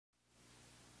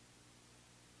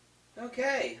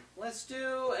Okay, let's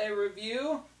do a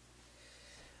review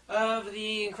of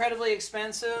the incredibly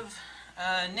expensive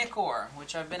NIKKOR,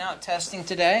 which I've been out testing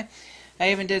today.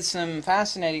 I even did some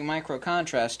fascinating micro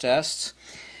contrast tests.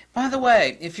 By the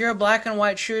way, if you're a black and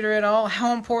white shooter at all,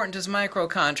 how important is micro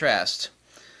contrast?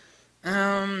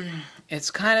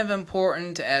 It's kind of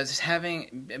important as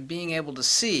being able to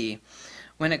see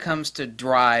when it comes to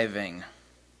driving.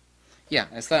 Yeah,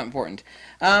 it's that important.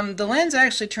 The lens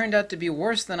actually turned out to be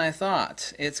worse than I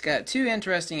thought. It's got two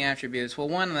interesting attributes. Well,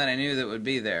 one that I knew that would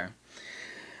be there.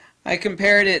 I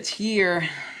compared it here.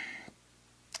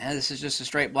 This is just a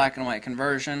straight black and white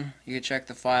conversion. You can check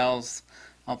the files.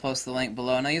 I'll post the link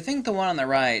below. Now, you think the one on the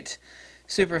right,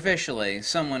 superficially,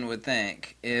 someone would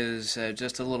think, is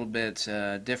just a little bit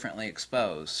differently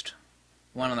exposed.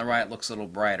 One on the right looks a little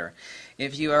brighter.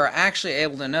 If you are actually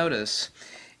able to notice,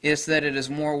 it's that it is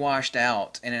more washed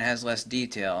out and it has less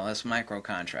detail, less micro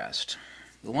contrast.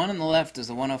 The one on the left is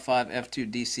the 105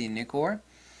 f2 DC NIKKOR.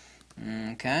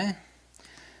 Okay,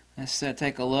 let's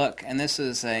take a look. And this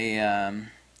is a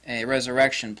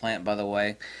resurrection plant, by the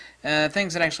way.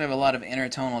 Things that actually have a lot of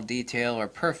intertonal detail are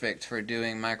perfect for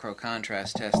doing micro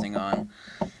contrast testing on.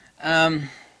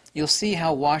 You'll see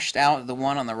how washed out the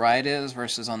one on the right is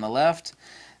versus on the left.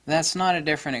 That's not a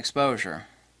different exposure.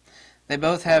 They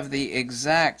both have the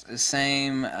exact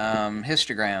same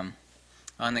histogram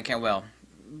on the camera. Well,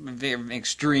 very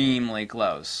extremely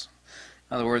close.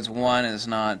 In other words, one is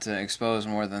not exposed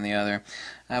more than the other.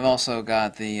 I've also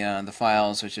got the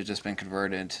files which have just been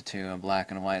converted to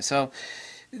black and white. So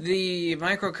the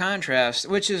micro contrast,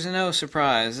 which is no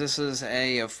surprise, this is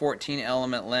a 14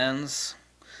 element lens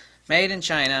made in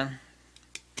China,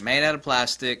 made out of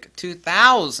plastic,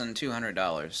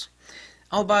 $2,200.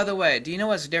 Oh, by the way, do you know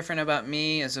what's different about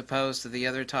me as opposed to the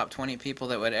other top 20 people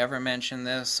that would ever mention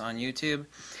this on YouTube?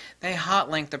 They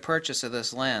hot-link the purchase of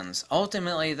this lens.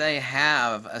 Ultimately, they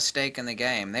have a stake in the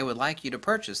game. They would like you to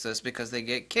purchase this because they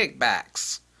get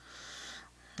kickbacks.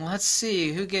 Let's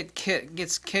see who gets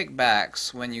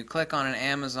kickbacks when you click on an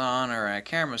Amazon or a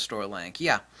camera store link.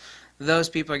 Yeah, those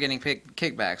people are getting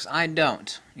kickbacks. I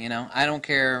don't. You know, I don't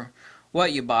care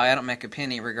what you buy. I don't make a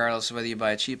penny regardless of whether you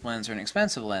buy a cheap lens or an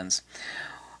expensive lens.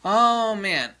 Oh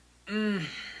man,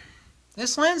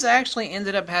 this lens actually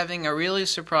ended up having a really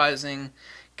surprising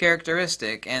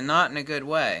characteristic, and not in a good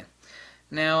way.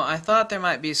 Now, I thought there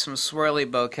might be some swirly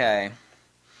bokeh,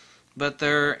 but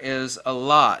there is a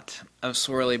lot of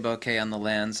swirly bokeh on the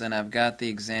lens, and I've got the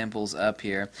examples up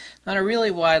here. On a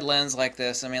really wide lens like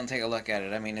this, I mean, take a look at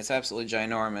it. I mean, it's absolutely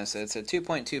ginormous. It's a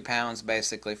 2.2 pounds,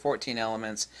 basically, 14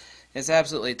 elements. It's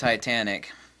absolutely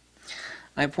titanic.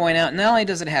 I point out, not only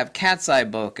does it have cat's eye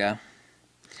bokeh,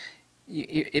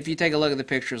 if you take a look at the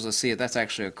pictures, you'll see it. That's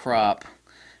actually a crop.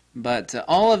 But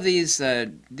all of these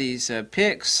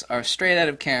pics are straight out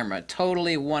of camera,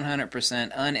 totally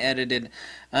 100% unedited,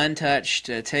 untouched,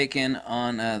 taken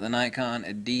on the Nikon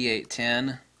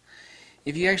D810.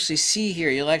 If you actually see here,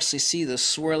 you'll actually see the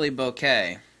swirly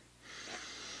bokeh.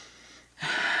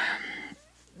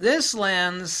 This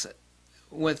lens,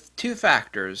 with two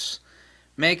factors,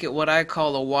 make it what I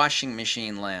call a washing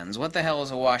machine lens. What the hell is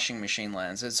a washing machine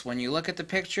lens? It's when you look at the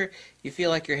picture, you feel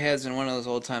like your head's in one of those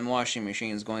old-time washing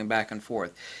machines going back and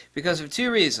forth. Because of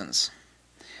two reasons.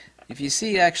 If you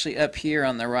see actually up here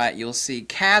on the right, you'll see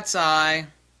cat's eye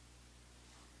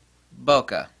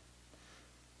bokeh.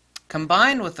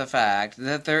 Combined with the fact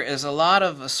that there is a lot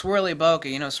of swirly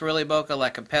bokeh, you know, swirly bokeh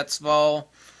like a Petzval,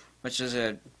 which is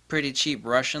a pretty cheap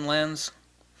Russian lens.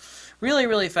 Really,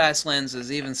 really fast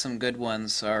lenses, even some good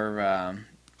ones, are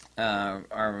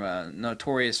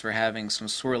notorious for having some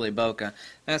swirly bokeh.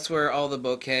 That's where all the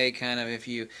bokeh kind of, if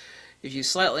you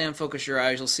slightly unfocus your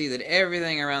eyes, you'll see that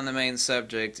everything around the main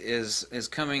subject is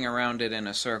coming around it in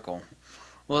a circle.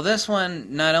 Well, this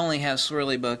one not only has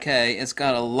swirly bokeh, it's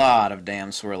got a lot of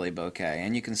damn swirly bokeh,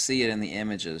 and you can see it in the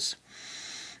images.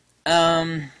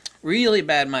 Really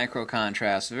bad micro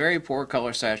contrast, very poor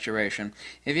color saturation.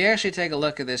 If you actually take a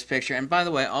look at this picture, and by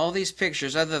the way, all these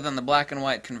pictures, other than the black and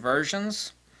white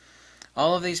conversions,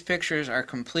 all of these pictures are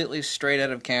completely straight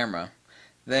out of camera.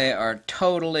 They are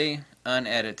totally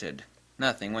unedited.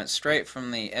 Nothing. Went straight from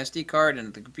the SD card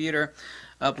into the computer,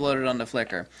 uploaded onto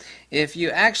Flickr. If you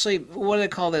actually, what do they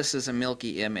call this, is a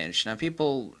milky image. Now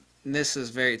people, this is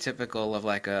very typical of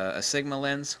like a Sigma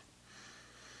lens.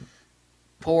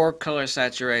 Poor color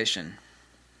saturation.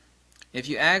 If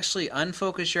you actually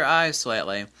unfocus your eyes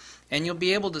slightly, and you'll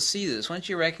be able to see this, once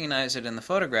you recognize it in the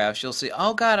photographs, you'll see,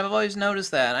 oh God, I've always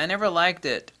noticed that. I never liked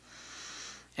it.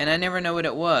 And I never know what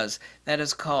it was. That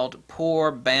is called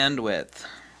poor bandwidth.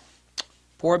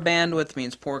 Poor bandwidth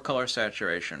means poor color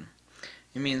saturation.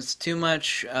 It means too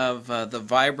much of the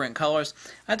vibrant colors.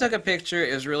 I took a picture.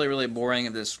 It was really, really boring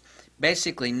of this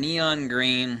basically neon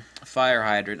green fire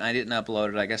hydrant. I didn't upload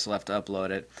it. I guess I'll have to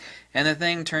upload it. And the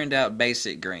thing turned out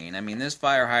basic green. I mean, this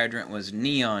fire hydrant was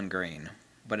neon green,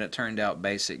 but it turned out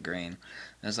basic green.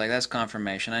 And it's like, that's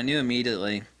confirmation. I knew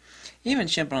immediately, even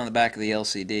chimping on the back of the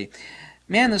LCD.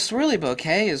 Man, the swirly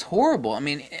bokeh is horrible. I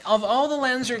mean, of all the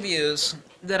lens reviews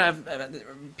that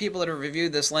people that have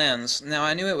reviewed this lens, now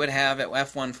I knew it would have at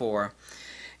f1.4,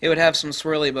 it would have some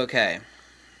swirly bokeh.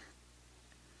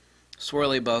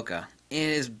 Swirly bokeh. It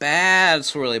is bad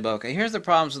swirly bokeh. Here's the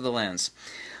problems with the lens.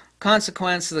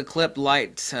 Consequence of the clipped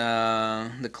light,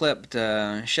 the clipped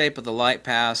shape of the light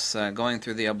pass going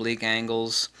through the oblique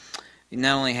angles. It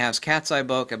not only has cat's eye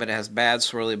bokeh, but it has bad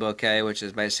swirly bokeh, which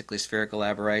is basically spherical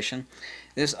aberration.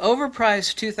 This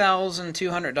overpriced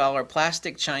 $2,200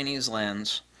 plastic Chinese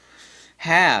lens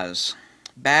has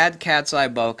bad cat's eye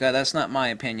bokeh. That's not my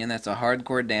opinion. That's a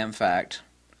hardcore damn fact.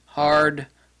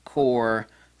 Hardcore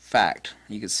fact.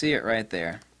 You can see it right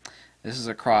there. This is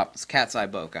a crop. It's cat's eye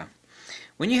bokeh.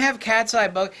 When you have cat's eye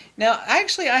bokeh, now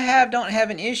actually don't have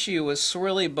an issue with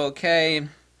swirly bokeh.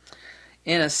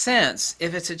 In a sense,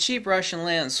 if it's a cheap Russian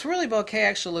lens, swirly bokeh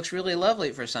actually looks really lovely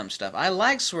for some stuff. I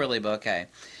like swirly bokeh.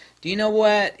 Do you know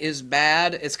what is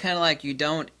bad? It's kind of like you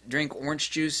don't drink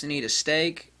orange juice and eat a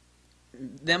steak.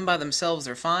 Them by themselves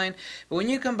are fine. But when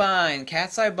you combine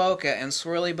cat's eye bokeh and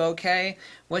swirly bokeh,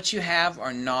 what you have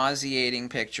are nauseating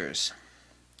pictures.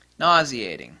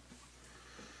 Nauseating.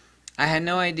 I had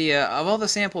no idea, of all the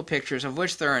sample pictures, of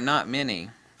which there are not many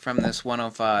from this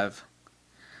 105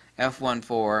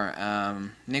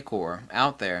 f1.4 NIKKOR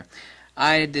out there,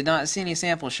 I did not see any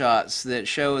sample shots that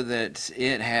show that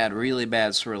it had really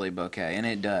bad swirly bokeh, and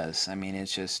it does. I mean,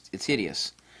 it's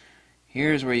hideous.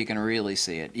 Here's where you can really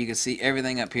see it. You can see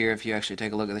everything up here if you actually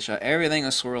take a look at the shot. Everything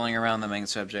is swirling around the main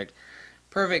subject.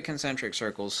 Perfect concentric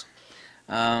circles.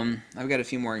 I've got a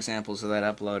few more examples of that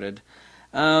uploaded.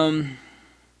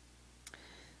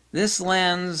 This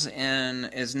lens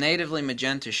is natively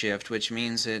magenta shift, which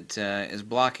means it is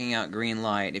blocking out green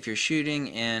light. If you're shooting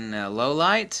in low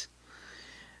light,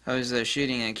 I was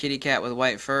shooting a kitty cat with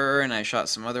white fur, and I shot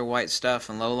some other white stuff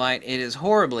in low light. It is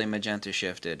horribly magenta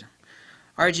shifted.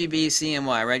 RGB,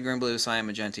 CMY, red, green, blue, cyan,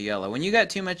 magenta, yellow. When you got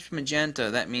too much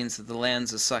magenta, that means that the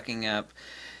lens is sucking up.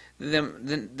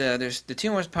 There's the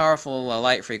two most powerful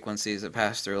light frequencies that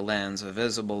pass through a lens of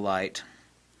visible light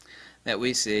that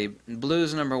we see. Blue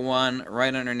is number one.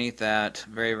 Right underneath that,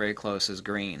 very, very close, is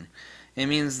green. It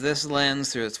means this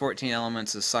lens, through its 14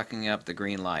 elements, is sucking up the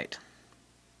green light.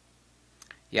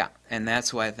 Yeah, and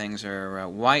that's why things are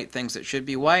white. Things that should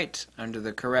be white, under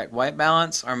the correct white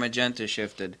balance, are magenta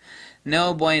shifted.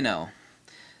 No bueno.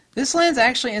 This lens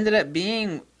actually ended up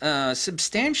being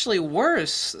substantially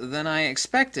worse than I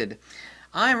expected.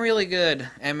 I'm really good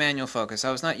at manual focus.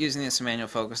 I was not using this in manual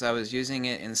focus. I was using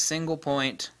it in single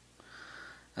point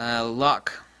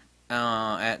lock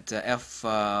at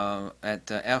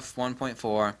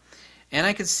f1.4, and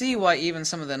I could see why even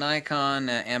some of the Nikon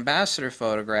ambassador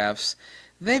photographs,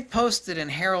 they've posted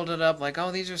and heralded up like,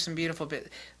 oh, these are some beautiful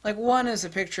like one is a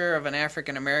picture of an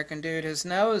African American dude. His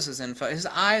nose is in his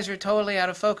eyes are totally out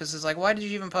of focus. It's like, why did you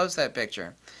even post that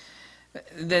picture?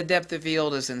 The depth of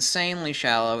field is insanely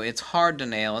shallow. It's hard to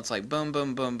nail. It's like boom,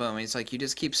 boom, boom, boom. It's like you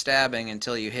just keep stabbing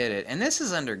until you hit it. And this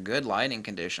is under good lighting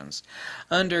conditions.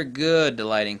 Under good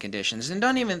lighting conditions. And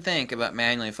don't even think about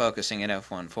manually focusing at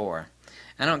f1.4.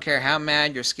 I don't care how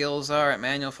mad your skills are at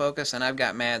manual focus, and I've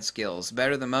got mad skills.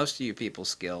 Better than most of you people's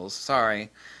skills. Sorry.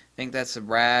 Think that's a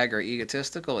brag or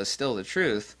egotistical? It's still the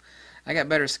truth. I got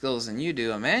better skills than you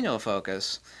do at manual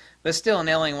focus. But still,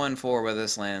 nailing 1.4 with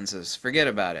this lens is, forget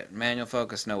about it. Manual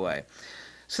focus, no way.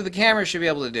 So the camera should be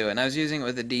able to do it, and I was using it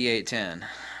with the D810.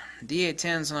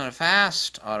 D810 is not a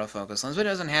fast autofocus lens, but it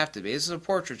doesn't have to be. This is a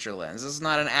portraiture lens. This is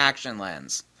not an action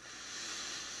lens.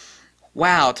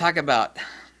 Wow, talk about,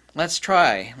 let's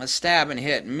try. Let's stab and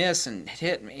hit, miss and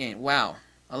hit. Wow.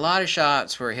 A lot of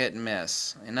shots were hit and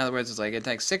miss. In other words, it's like it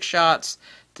takes 6 shots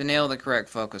to nail the correct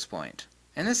focus point.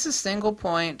 And this is single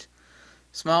point,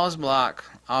 smallest block,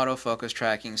 autofocus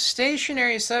tracking,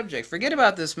 stationary subject. Forget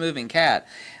about this moving cat.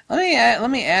 Let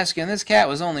me ask you, and this cat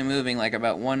was only moving like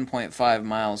about 1.5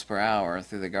 miles per hour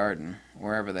through the garden,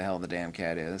 wherever the hell the damn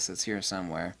cat is. It's here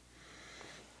somewhere.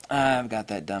 I've got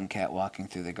that dumb cat walking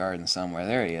through the garden somewhere.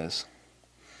 There he is.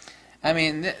 I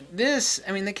mean,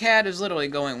 the cat is literally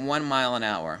going 1 mile an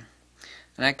hour.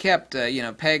 And I kept,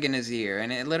 pegging his ear,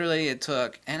 and it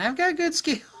took, and I've got good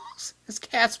skills. This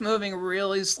cat's moving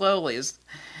really slowly.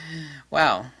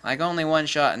 Wow, like only 1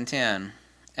 shot in 10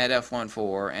 at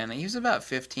f1.4, and he was about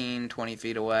 15, 20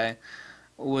 feet away.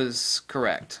 was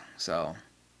correct. So,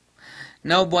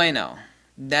 no bueno.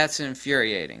 That's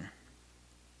infuriating.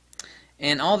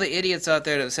 And all the idiots out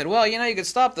there that said, well, you know, you could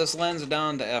stop this lens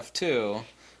down to f2,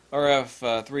 or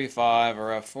f3.5,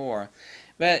 or f4.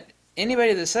 But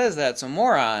anybody that says that's a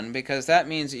moron, because that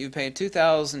means that you paid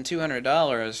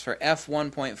 $2,200 for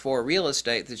f1.4 real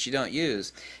estate that you don't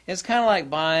use. It's kind of like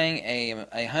buying a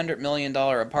 $100 million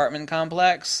apartment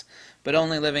complex, but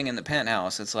only living in the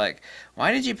penthouse. It's like,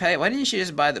 why didn't you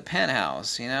just buy the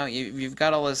penthouse? You know, you've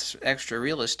got all this extra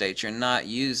real estate you're not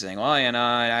using. Well, you know,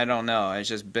 I don't know. It's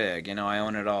just big. You know, I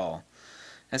own it all.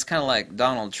 That's kind of like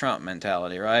Donald Trump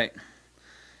mentality, right?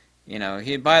 You know,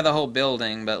 he'd buy the whole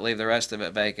building, but leave the rest of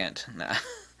it vacant. Nah.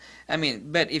 I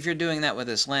mean, but if you're doing that with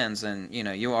this lens, then, you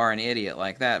know, you are an idiot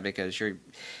like that, because you're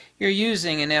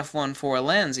using an f1.4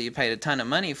 lens that you paid a ton of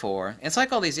money for. It's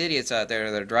like all these idiots out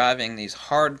there that are driving these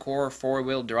hardcore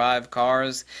four-wheel drive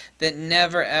cars that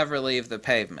never ever leave the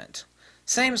pavement.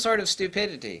 Same sort of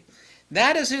stupidity.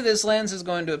 That is who this lens is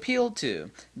going to appeal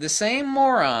to. The same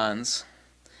morons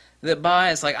that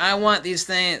buy, it's like, I want these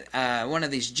things, one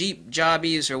of these Jeep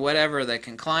jobbies or whatever that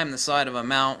can climb the side of a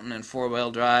mountain in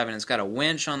four-wheel drive, and it's got a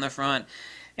winch on the front,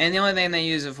 and the only thing they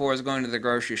use it for is going to the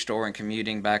grocery store and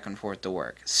commuting back and forth to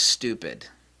work. Stupid.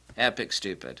 Epic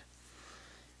stupid.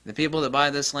 The people that buy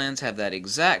this lens have that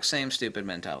exact same stupid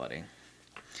mentality.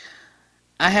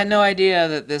 I had no idea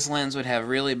that this lens would have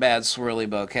really bad swirly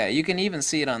bokeh. You can even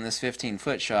see it on this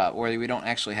 15-foot shot where we don't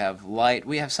actually have light.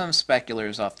 We have some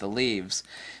speculars off the leaves,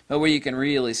 but where you can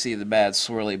really see the bad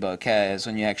swirly bokeh is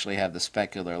when you actually have the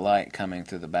specular light coming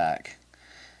through the back.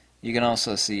 You can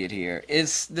also see it here.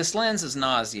 This lens is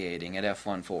nauseating at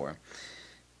f1.4.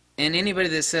 And anybody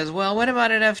that says, well, what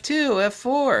about at f2,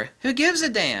 f4? Who gives a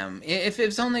damn? If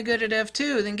it's only good at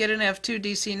f2, then get an f2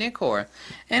 DC NIKKOR.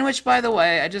 And which, by the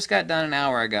way, I just got done an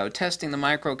hour ago testing the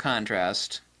micro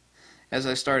contrast, as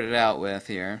I started out with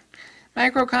here.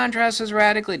 Micro contrast is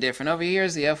radically different. Over here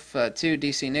is the f2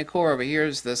 DC NIKKOR. Over here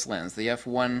is this lens, the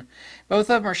f1. Both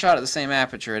of them are shot at the same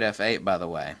aperture at f8, by the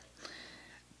way.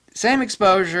 Same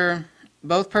exposure,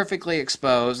 both perfectly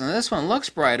exposed, and this one looks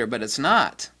brighter, but it's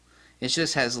not. It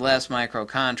just has less micro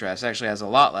contrast. It actually has a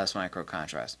lot less micro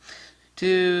contrast.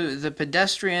 To the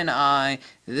pedestrian eye,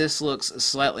 this looks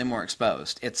slightly more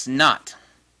exposed. It's not.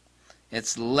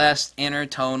 It's less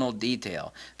intertonal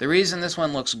detail. The reason this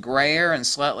one looks grayer and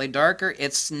slightly darker,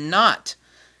 it's not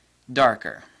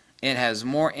darker. It has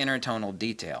more intertonal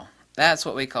detail. That's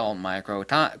what we call micro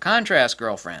contrast,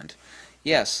 girlfriend.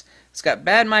 Yes. It's got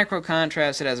bad micro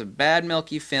contrast. It has a bad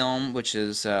milky film, which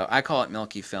is, I call it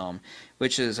milky film,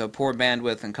 which is a poor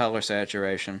bandwidth and color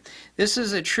saturation. This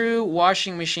is a true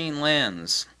washing machine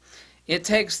lens. It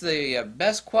takes the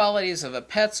best qualities of a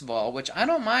Pet's ball, which I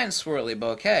don't mind swirly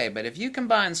bokeh, but if you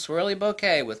combine swirly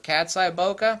bokeh with cat's eye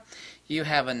bokeh, you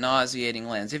have a nauseating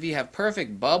lens. If you have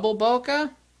perfect bubble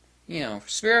bokeh, you know,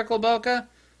 spherical bokeh,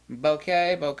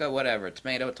 bokeh, whatever,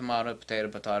 tomato, potato,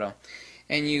 potato,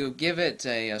 and you give it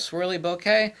a swirly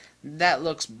bokeh, that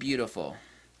looks beautiful.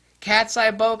 Cat's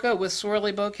eye bokeh with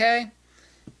swirly bokeh?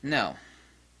 No.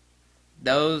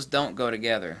 Those don't go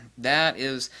together. Now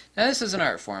this is an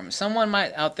art form. Someone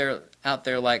might out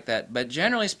there like that, but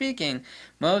generally speaking,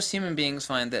 most human beings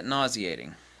find that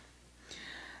nauseating.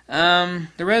 The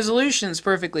resolution's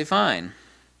perfectly fine.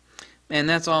 And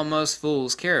that's all most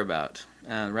fools care about.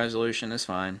 Resolution is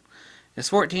fine. It's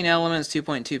 14 elements,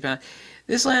 2.2 pounds.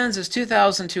 This lens is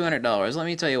 $2,200. Let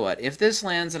me tell you what. If this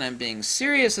lens, and I'm being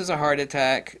serious as a heart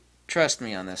attack, trust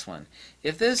me on this one.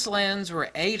 If this lens were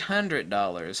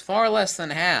 $800, far less than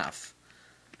half,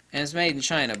 and it's made in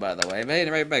China, by the way, made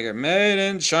right back here, made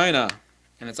in China,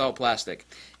 and it's all plastic.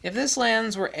 If this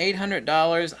lens were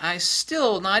 $800, I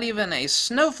still, not even a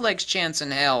snowflake's chance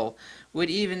in hell, would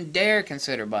even dare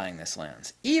consider buying this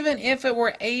lens, even if it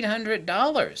were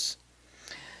 $800.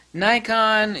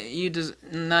 Nikon,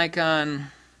 Nikon,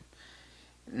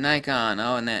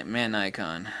 oh, and that, man,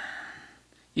 Nikon.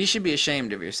 You should be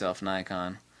ashamed of yourself,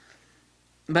 Nikon.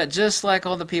 But just like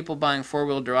all the people buying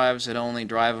four-wheel drives that only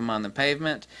drive them on the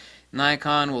pavement,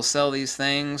 Nikon will sell these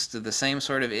things to the same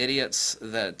sort of idiots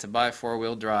that to buy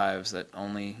four-wheel drives that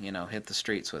only, you know, hit the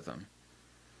streets with them.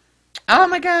 Oh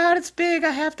my God, it's big,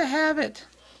 I have to have it.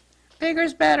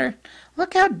 Bigger's better.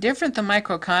 Look how different the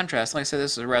micro contrast. Like I said,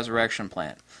 this is a resurrection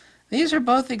plant. These are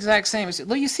both the exact same.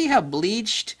 Look, you see how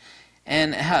bleached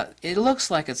and how it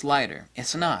looks like it's lighter.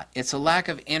 It's not. It's a lack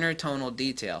of intertonal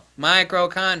detail. Micro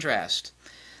contrast.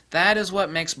 That is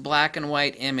what makes black and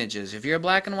white images. If you're a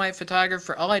black and white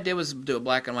photographer, all I did was do a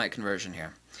black and white conversion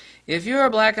here. If you're a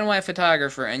black and white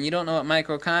photographer and you don't know what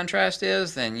micro contrast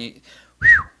is, then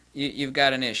you've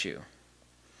got an issue.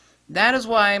 That is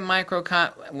why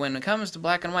when it comes to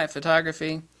black and white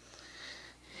photography,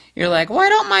 you're like, why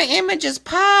don't my images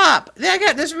pop? I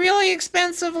got this really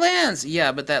expensive lens.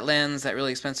 Yeah, but that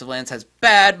really expensive lens, has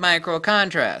bad micro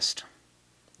contrast.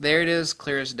 There it is,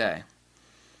 clear as day.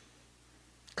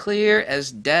 Clear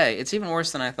as day. It's even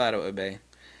worse than I thought it would be.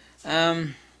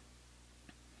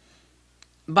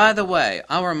 By the way,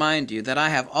 I'll remind you that I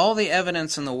have all the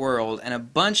evidence in the world, and a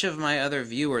bunch of my other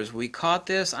viewers, we caught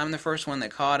this. I'm the first one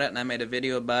that caught it, and I made a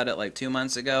video about it like 2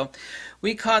 months ago.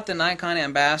 We caught the Nikon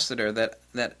ambassador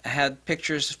that had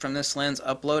pictures from this lens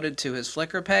uploaded to his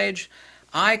Flickr page.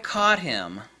 I caught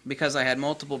him, because I had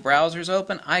multiple browsers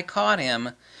open, I caught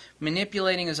him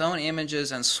manipulating his own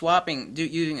images and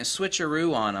using a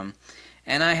switcheroo on them.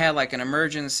 And I had like an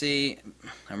emergency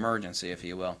if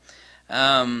you will,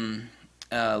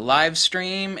 live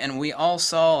stream, and we all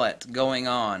saw it going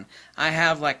on. I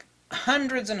have like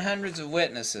hundreds and hundreds of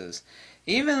witnesses.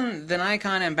 Even the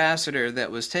Nikon ambassador that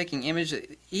was taking images,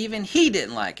 even he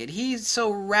didn't like it. He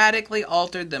so radically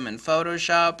altered them in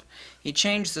Photoshop. He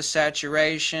changed the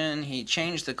saturation, he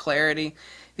changed the clarity.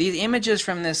 These images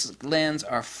from this lens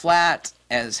are flat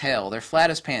as hell. They're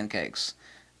flat as pancakes.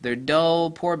 They're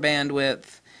dull, poor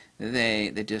bandwidth.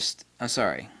 They just, I'm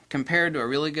sorry, compared to a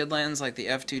really good lens like the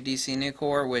f2 DC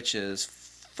NIKKOR, which is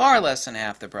far less than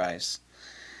half the price.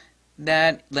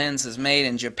 That lens is made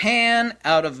in Japan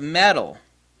out of metal.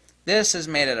 This is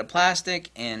made out of plastic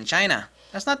in China.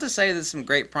 That's not to say that some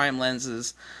great prime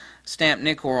lenses stamped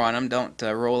NIKKOR on them don't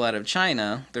roll out of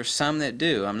China. There's some that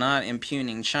do. I'm not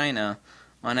impugning China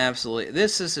on absolutely.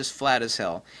 This is as flat as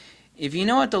hell. If you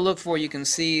know what to look for, you can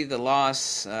see the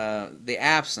loss, the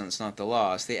absence, not the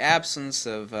loss, the absence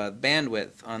of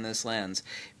bandwidth on this lens.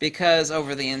 Because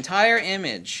over the entire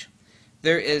image,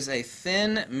 there is a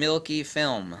thin, milky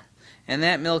film. And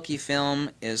that milky film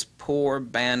is poor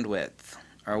bandwidth,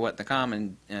 or what the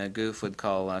common goof would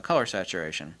call color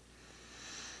saturation.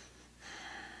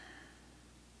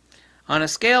 On a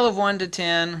scale of 1 to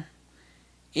 10,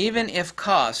 even if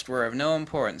cost were of no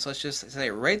importance, let's just say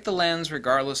rate the lens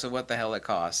regardless of what the hell it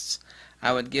costs,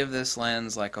 I would give this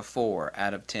lens like a 4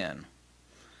 out of 10.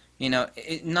 You know,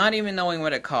 not even knowing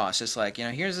what it costs, it's like, you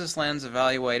know, here's this lens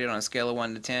evaluated on a scale of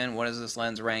 1 to 10, what does this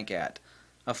lens rank at?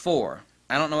 A 4.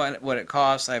 I don't know what it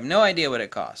costs, I have no idea what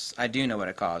it costs. I do know what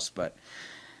it costs, but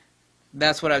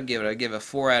that's what I'd give it. I'd give it a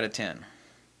 4 out of 10.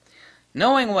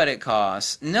 Knowing what it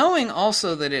costs, knowing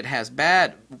also that it has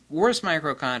worse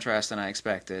micro contrast than I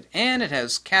expected, and it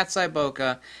has cat's eye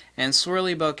bokeh and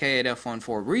swirly bokeh at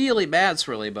f1.4, really bad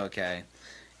swirly bokeh,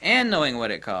 and knowing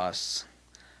what it costs,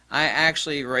 I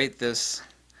actually rate this.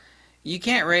 You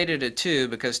can't rate it a 2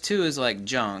 because 2 is like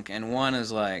junk and 1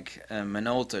 is like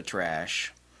Minolta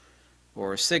trash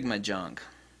or Sigma junk.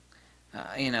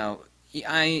 I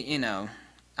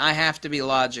have to be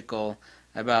logical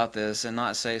about this and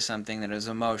not say something that is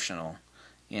emotional,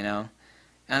 you know.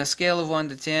 On a scale of 1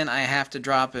 to 10, I have to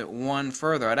drop it 1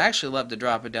 further. I'd actually love to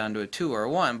drop it down to a 2 or a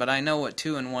 1, but I know what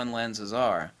 2 and 1 lenses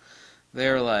are.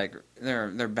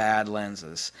 They're bad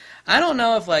lenses. I don't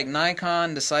know if like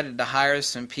Nikon decided to hire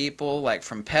some people like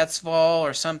from Petsval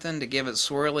or something to give it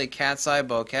swirly cat's eye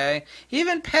bokeh.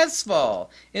 Even Petsval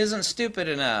isn't stupid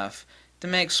enough to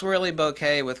make swirly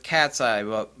bokeh with cat's eye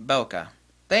bokeh.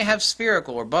 They have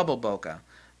spherical or bubble bokeh.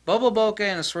 Bubble bokeh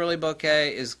and a swirly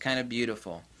bokeh is kind of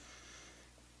beautiful.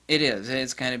 It is.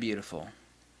 It's kind of beautiful.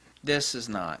 This is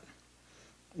not.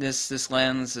 This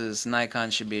lens is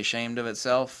Nikon should be ashamed of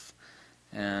itself.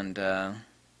 And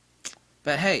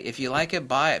but hey, if you like it,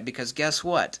 buy it, because guess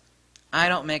what? I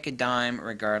don't make a dime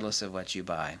regardless of what you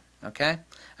buy. Okay?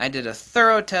 I did a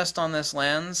thorough test on this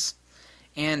lens,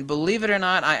 and believe it or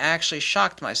not, I actually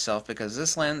shocked myself because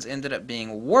this lens ended up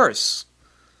being worse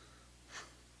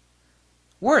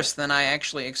than I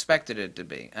actually expected it to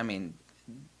be. I mean,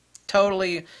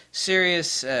 totally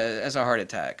serious as a heart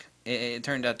attack. It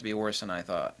turned out to be worse than I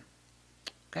thought.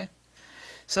 Okay?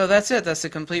 So that's it. That's the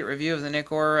complete review of the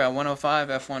NIKKOR 105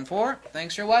 f1.4.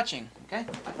 Thanks for watching. Okay?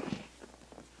 Bye.